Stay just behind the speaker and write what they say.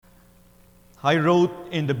I wrote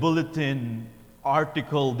in the bulletin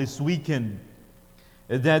article this weekend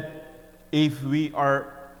that if we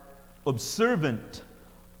are observant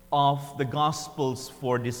of the Gospels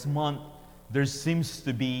for this month, there seems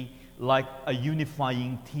to be like a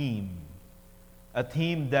unifying theme, a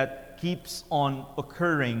theme that keeps on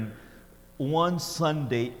occurring one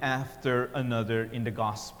Sunday after another in the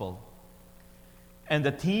Gospel. And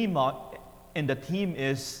the theme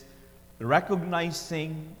is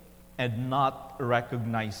recognizing and not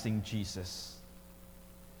recognizing Jesus.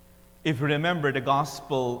 If you remember the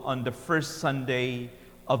Gospel on the first Sunday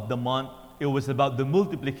of the month, it was about the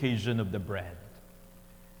multiplication of the bread.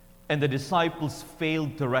 And the disciples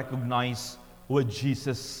failed to recognize what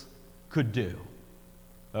Jesus could do.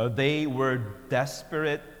 They were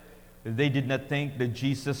desperate. They did not think that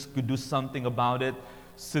Jesus could do something about it.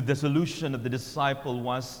 So the solution of the disciple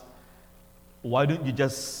was, why don't you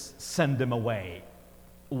just send them away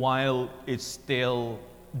while it's still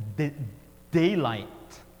daylight?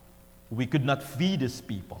 We could not feed these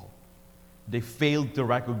people. They failed to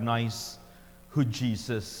recognize who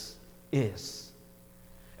Jesus is.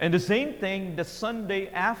 And the same thing the Sunday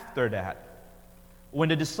after that, when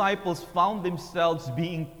the disciples found themselves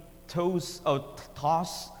being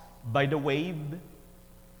tossed by the wave,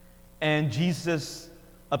 and Jesus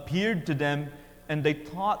appeared to them, and they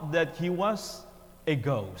thought that he was a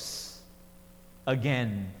ghost.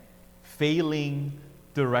 Again, failing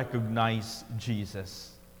to recognize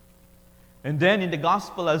Jesus. And then in the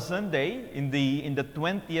Gospel of Sunday, in the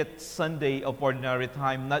 20th Sunday of Ordinary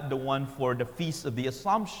Time, not the one for the Feast of the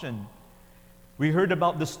Assumption, we heard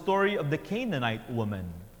about the story of the Canaanite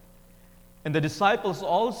woman. And the disciples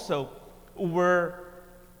also were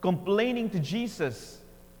complaining to Jesus,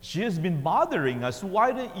 she has been bothering us.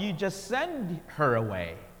 Why don't you just send her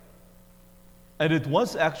away? And it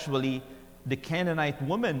was actually the Canaanite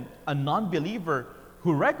woman, a non-believer,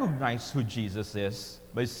 who recognized who Jesus is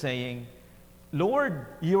by saying, Lord,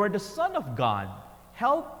 you are the Son of God.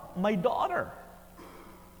 Help my daughter.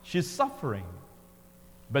 She's suffering.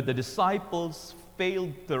 But the disciples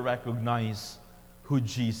failed to recognize who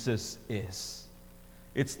Jesus is.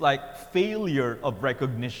 It's like failure of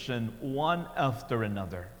recognition one after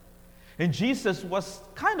another. And Jesus was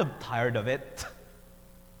kind of tired of it.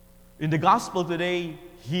 In the gospel today,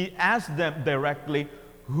 he asked them directly,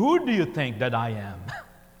 who do you think that I am?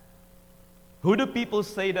 Who do people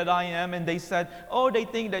say that I am? And they said, they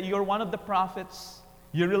think that you're one of the prophets.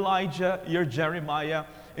 You're Elijah, you're Jeremiah.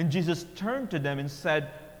 And Jesus turned to them and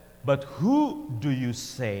said, but who do you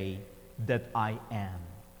say that I am?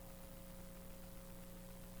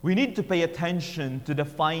 We need to pay attention to the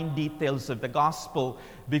fine details of the gospel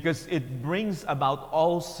because it brings about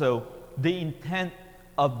also the intent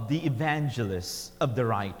of the evangelist, of the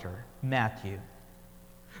writer, Matthew.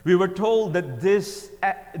 We were told that this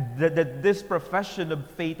profession of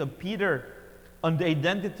faith of Peter on the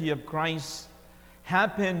identity of Christ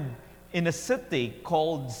happened in a city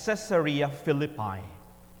called Caesarea Philippi.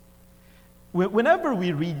 Whenever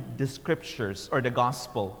we read the scriptures or the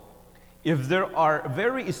gospel, if there are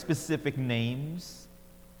very specific names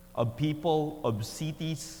of people, of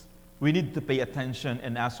cities, we need to pay attention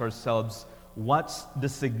and ask ourselves, what's the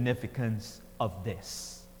significance of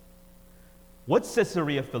this? What's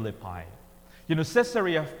Caesarea Philippi?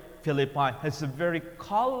 Caesarea Philippi had a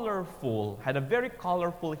very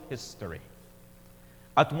colorful history.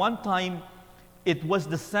 At one time, it was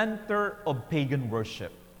the center of pagan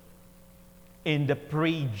worship in the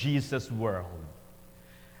pre-Jesus world.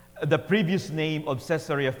 The previous name of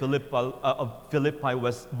Caesarea Philippi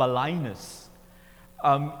was Balinus,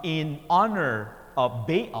 in honor of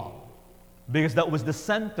Baal, because that was the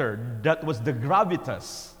center, that was the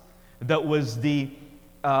gravitas, that was the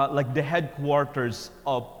headquarters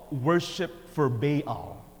of worship for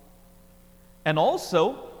Baal. And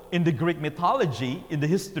also, in the Greek mythology, in the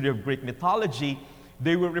history of Greek mythology,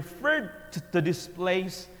 they were referred to this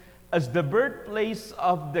place as the birthplace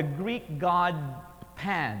of the Greek god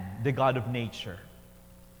Pan, the god of nature.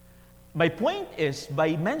 My point is,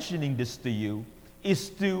 by mentioning this to you, is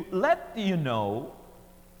to let you know,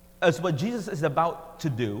 as what Jesus is about to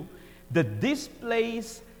do, that this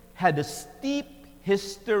place had a steep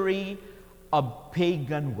history of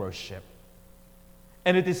pagan worship.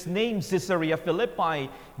 And it is named Caesarea Philippi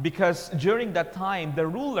because during that time, the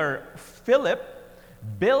ruler Philip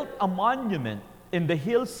built a monument in the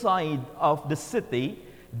hillside of the city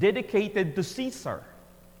dedicated to Caesar,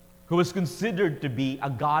 who was considered to be a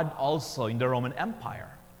god also in the Roman Empire.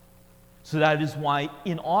 So that is why,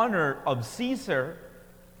 in honor of Caesar,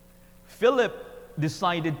 Philip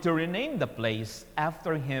decided to rename the place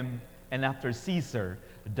after him and after Caesar,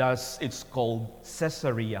 Thus, it's called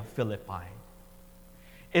Caesarea Philippi.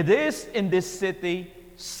 It is in this city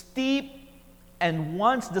steep and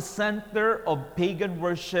once the center of pagan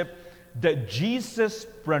worship that Jesus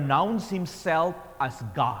pronounced himself as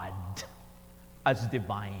God, as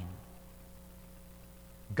divine.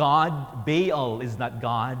 God, Baal is not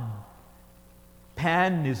God.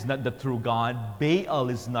 Pan is not the true God. Baal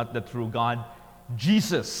is not the true God.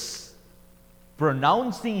 Jesus,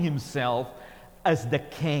 pronouncing himself as the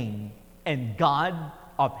King and God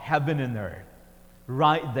of heaven and earth,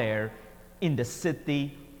 right there in the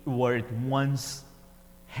city where it once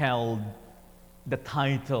held the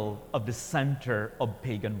title of the center of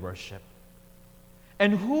pagan worship.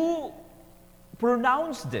 And who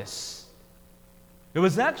pronounced this? It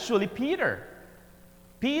was actually Peter.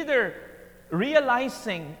 Peter,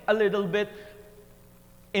 realizing a little bit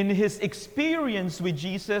in his experience with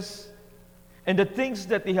Jesus and the things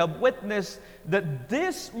that he have witnessed, that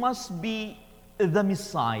this must be the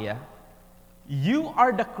Messiah. You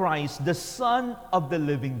are the Christ, the Son of the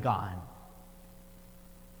living God.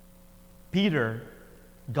 Peter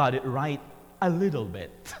got it right a little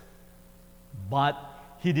bit, but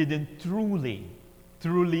he didn't truly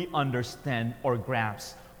understand or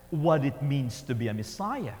grasp what it means to be a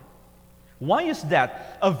Messiah. Why is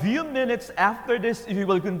that? A few minutes after this, if you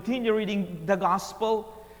will continue reading the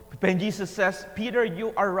gospel, when Jesus says, Peter,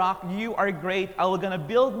 you are rock, you are great, I'm going to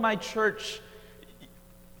build my church.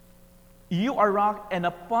 You are rock, and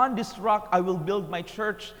upon this rock I will build my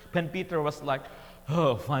church. Then Peter was like,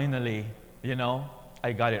 oh, finally,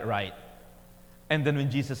 I got it right. And then when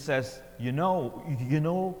Jesus says, you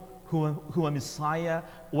know who a Messiah,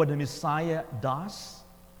 what a Messiah does?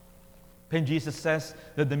 Then Jesus says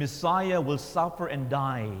that the Messiah will suffer and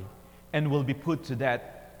die and will be put to death.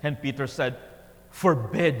 And Peter said,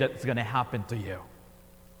 forbid that's going to happen to you.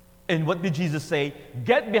 And what did Jesus say?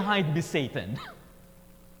 Get behind me, Satan.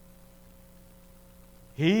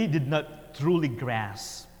 He did not truly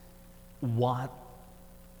grasp what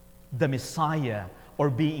the Messiah or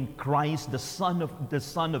being Christ, the Son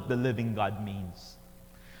of the living God means.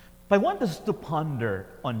 But I want us to ponder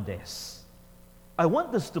on this. I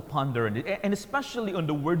want us to ponder on it, and especially on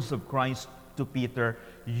the words of Christ to Peter,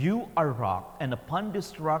 you are rock, and upon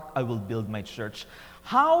this rock I will build my church.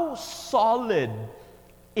 How solid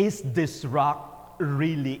is this rock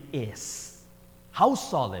really is? How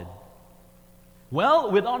solid?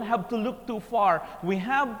 Well, we don't have to look too far. We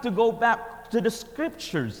have to go back to the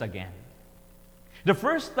scriptures again. The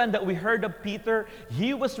first time that we heard of Peter,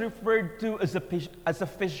 he was referred to as a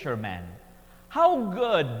fisherman. How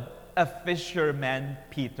good a fisherman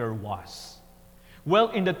Peter was. Well,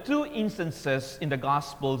 in the two instances in the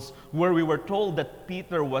Gospels where we were told that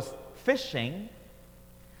Peter was fishing,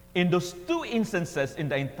 in those two instances in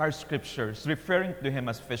the entire scriptures referring to him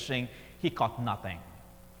as fishing, he caught nothing.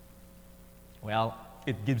 Well,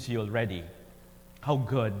 it gives you already how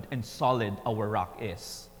good and solid our rock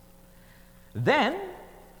is. Then,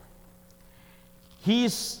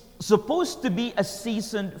 he's supposed to be a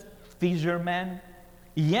seasoned fisherman,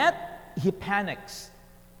 yet he panics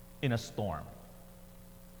in a storm.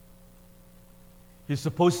 He's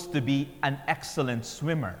supposed to be an excellent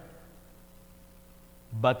swimmer,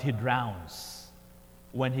 but he drowns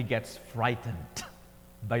when he gets frightened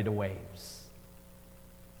by the waves.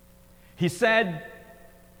 He said,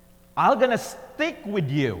 I'm going to stick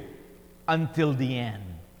with you until the end.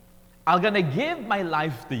 I'm going to give my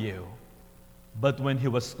life to you. But when he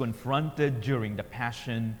was confronted during the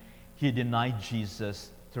Passion, he denied Jesus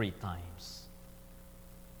 3 times.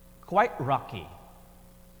 Quite rocky.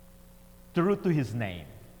 True to his name.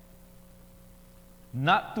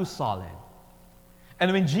 Not too solid.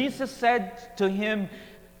 And when Jesus said to him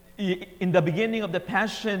in the beginning of the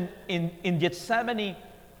Passion in Gethsemane,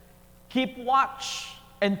 keep watch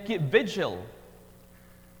and keep vigil.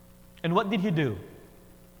 And what did he do?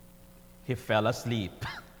 He fell asleep.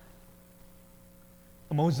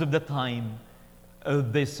 Most of the time,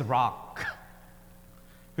 this rock,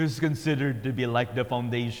 who's considered to be like the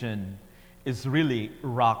foundation, is really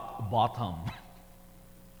rock bottom.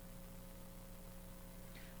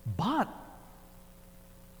 But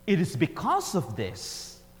it is because of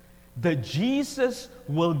this that Jesus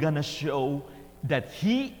will gonna show that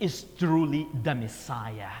he is truly the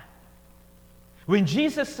Messiah. When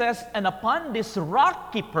Jesus says, and upon this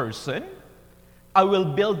rocky person, I will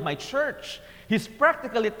build my church, he's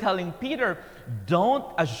practically telling Peter, don't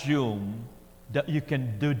assume that you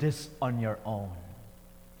can do this on your own.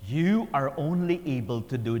 You are only able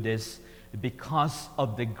to do this because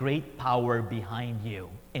of the great power behind you,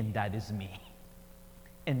 and that is me,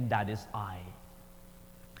 and that is I.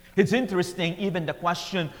 It's interesting, even the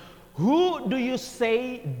question, who do you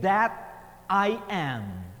say that I am?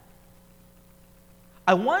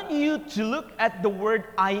 I want you to look at the word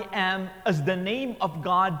I am as the name of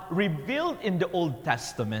God revealed in the Old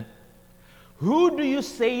Testament. Who do you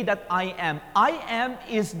say that I am? I am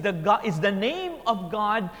is the name of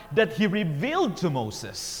God that He revealed to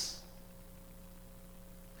Moses.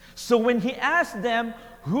 So when He asked them,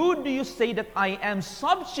 who do you say that I am?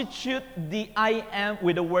 Substitute the I am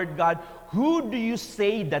with the word God. Who do you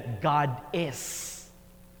say that God is?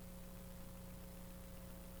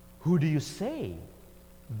 Who do you say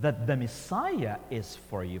that the Messiah is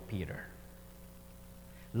for you, Peter?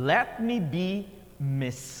 Let me be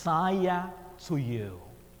Messiah to you.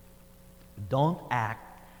 Don't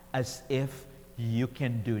act as if you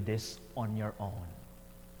can do this on your own.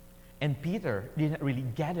 And Peter didn't really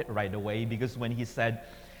get it right away, because when he said,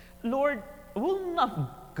 Lord, will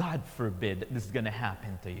not God forbid that this is going to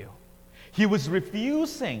happen to you? He was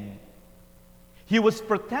refusing. He was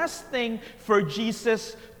protesting for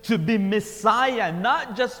Jesus to be Messiah,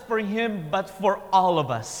 not just for him, but for all of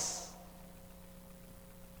us.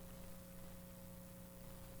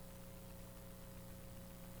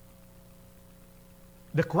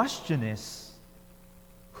 The question is,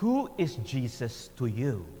 who is Jesus to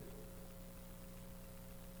you?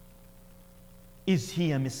 Is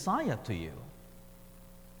he a Messiah to you?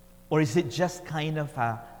 Or is it just kind of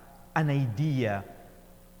an idea?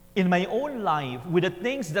 In my own life, with the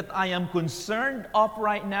things that I am concerned of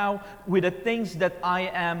right now, with the things that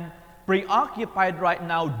I am preoccupied right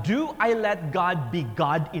now, do I let God be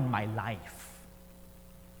God in my life?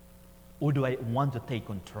 Or do I want to take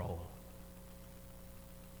control?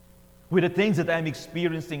 With the things that I'm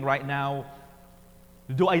experiencing right now,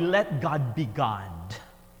 do I let God be God?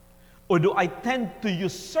 Or do I tend to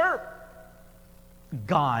usurp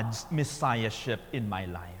God's messiahship in my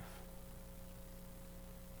life?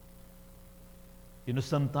 You know,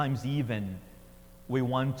 sometimes even we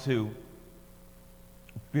want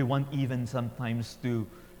even sometimes to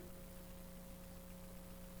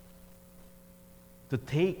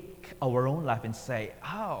take our own life and say,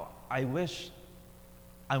 oh, I wish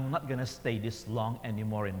I'm not going to stay this long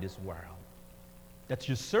anymore in this world. That's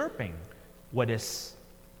usurping what is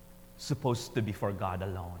supposed to be for God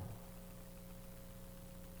alone.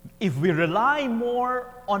 If we rely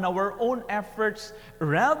more on our own efforts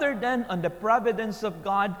rather than on the providence of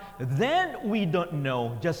God, then we don't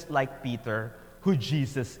know, just like Peter, who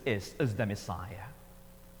Jesus is as the Messiah.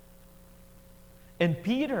 And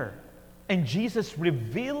Peter and Jesus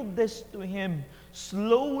revealed this to him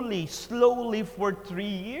slowly for 3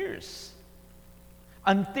 years,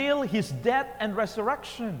 until his death and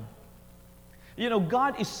resurrection. You know,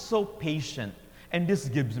 God is so patient, and this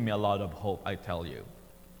gives me a lot of hope, I tell you.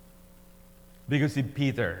 Because if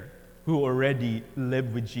Peter, who already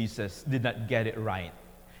lived with Jesus, did not get it right,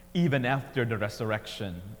 even after the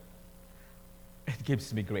resurrection, it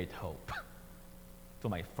gives me great hope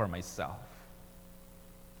for myself.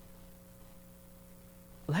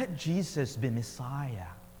 Let Jesus be Messiah.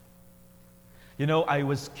 You know, I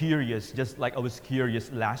was curious, just like I was curious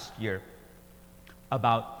last year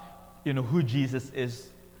about, you know, who Jesus is.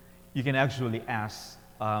 You can actually ask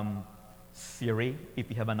Siri, if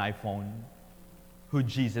you have an iPhone, who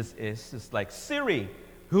Jesus is. It's like, Siri,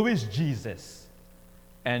 who is Jesus?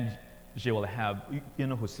 And she will have, you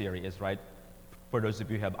know who Siri is, right? For those of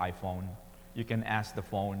you who have iPhone, you can ask the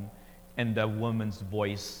phone, and the woman's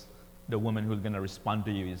voice, the woman who's going to respond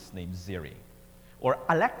to you is named Siri. Or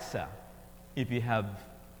Alexa, if you have,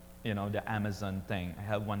 you know, the Amazon thing. I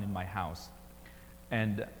have one in my house.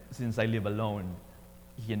 And since I live alone,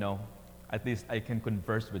 you know, at least I can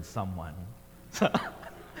converse with someone.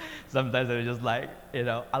 Sometimes I'm just like, you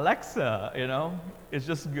know, Alexa, you know, it's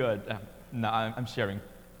just good. No, I'm sharing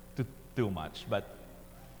too much. But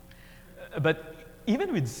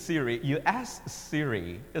even with Siri, you ask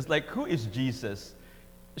Siri, it's like, who is Jesus?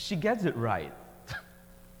 She gets it right.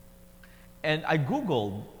 And I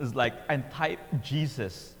Googled, it's like, and typed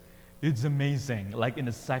Jesus. It's amazing, like in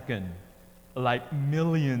a second, like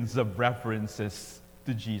millions of references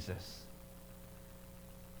to Jesus.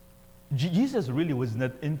 Jesus really was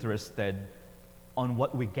not interested on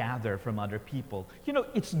what we gather from other people. You know,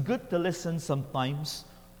 it's good to listen sometimes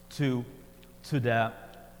to the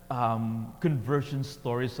conversion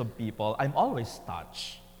stories of people. I'm always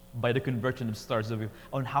touched by the conversion stories of people,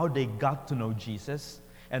 on how they got to know Jesus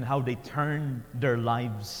and how they turned their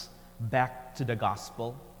lives back to the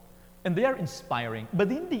gospel. And they are inspiring.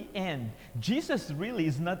 But in the end, Jesus really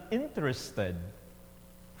is not interested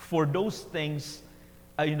for those things,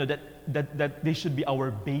 you know, that they should be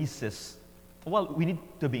our basis well, we need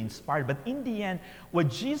to be inspired, but in the end, what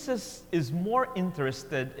Jesus is more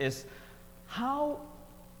interested is how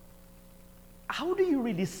do you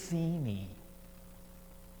really see me?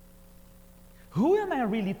 Who am I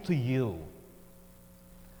really to you?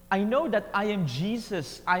 I know that I am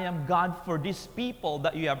Jesus, I am God for these people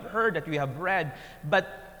that you have heard, that you have read,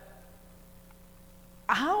 but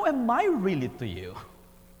how am I really to you?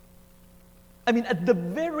 I mean, at the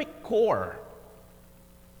very core,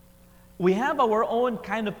 we have our own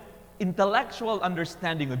kind of intellectual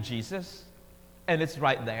understanding of Jesus, and it's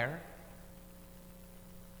right there.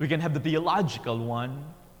 We can have the theological one.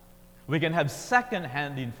 We can have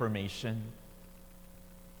second-hand information.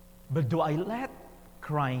 But do I let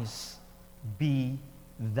Christ be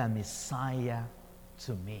the Messiah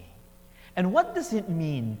to me? And what does it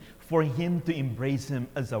mean for Him to embrace Him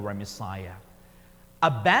as our Messiah?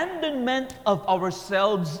 Abandonment of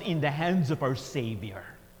ourselves in the hands of our Savior.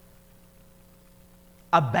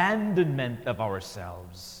 Abandonment of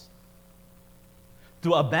ourselves.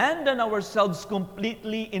 To abandon ourselves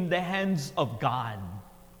completely in the hands of God.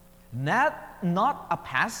 Not a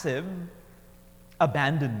passive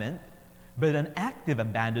abandonment, but an active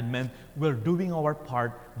abandonment. We're doing our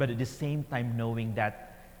part, but at the same time knowing that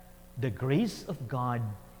the grace of God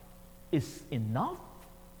is enough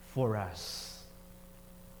for us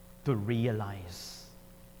to realize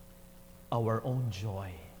our own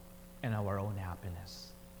joy and our own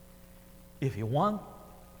happiness. If you want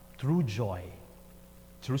true joy,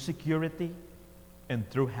 true security, and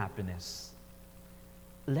true happiness,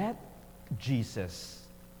 let Jesus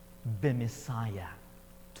be Messiah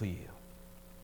to you.